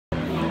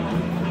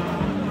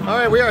All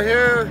right, we are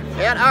here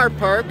at Art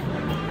Park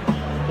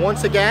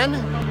once again,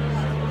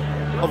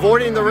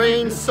 avoiding the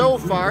rain so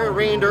far. It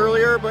rained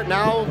earlier, but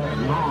now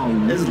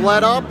is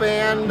let up,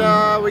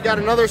 and we got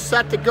another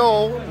set to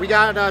go. We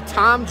got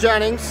Thom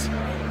Jennings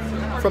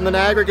from the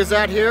Niagara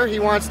Gazette here. He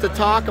wants to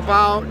talk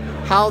about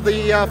how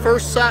the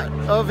first set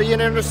of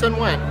Ian Anderson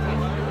went.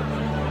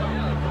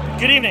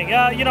 Good evening.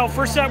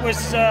 First set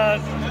was,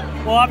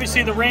 well,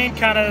 obviously the rain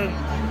kind of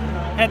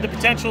had the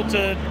potential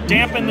to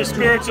dampen the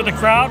spirits of the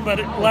crowd, but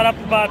it let up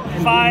about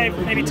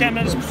 5, maybe 10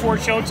 minutes before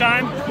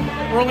showtime.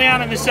 Early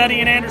on in the set,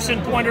 Ian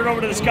Anderson pointed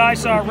over to the sky,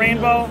 saw a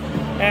rainbow,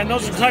 and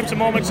those are the types of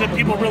moments that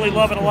people really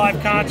love at a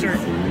live concert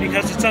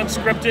because it's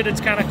unscripted,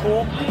 it's kind of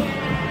cool.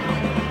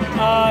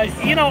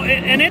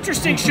 An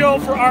interesting show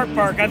for Art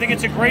Park. I think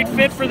it's a great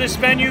fit for this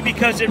venue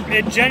because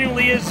it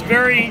genuinely is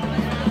very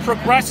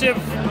progressive,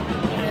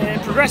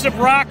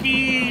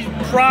 rocky,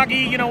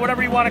 proggy,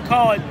 whatever you want to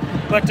call it,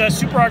 but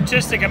super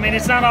artistic. I mean,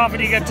 it's not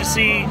often you get to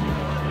see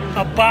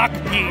a Bach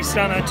piece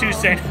on a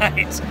Tuesday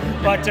night,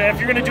 but if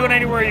you're going to do it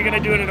anywhere, you're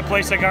going to do it at a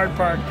place like Art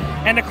Park.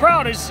 And the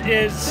crowd is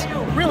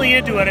really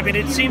into it. I mean,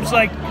 it seems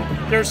like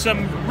there's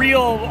some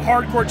real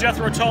hardcore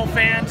Jethro Tull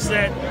fans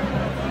that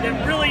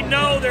really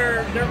know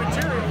their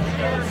material.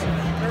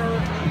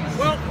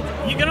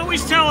 Well, you can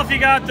always tell if you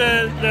got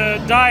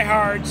the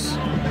diehards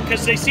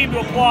because they seem to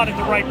applaud at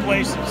the right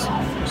places.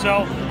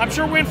 So I'm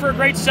sure we're in for a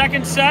great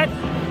second set.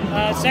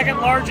 Second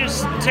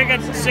largest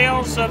ticket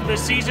sales of the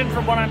season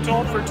from what I'm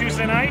told for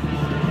Tuesday night.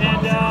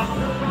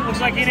 And looks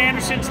like Ian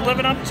Anderson's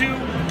living up to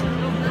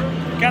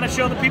kind of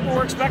show the people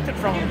we're expecting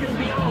from him.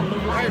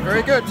 All right,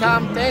 very good,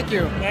 Thom. Thank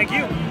you. Thank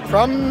you.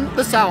 From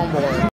the Soundboard.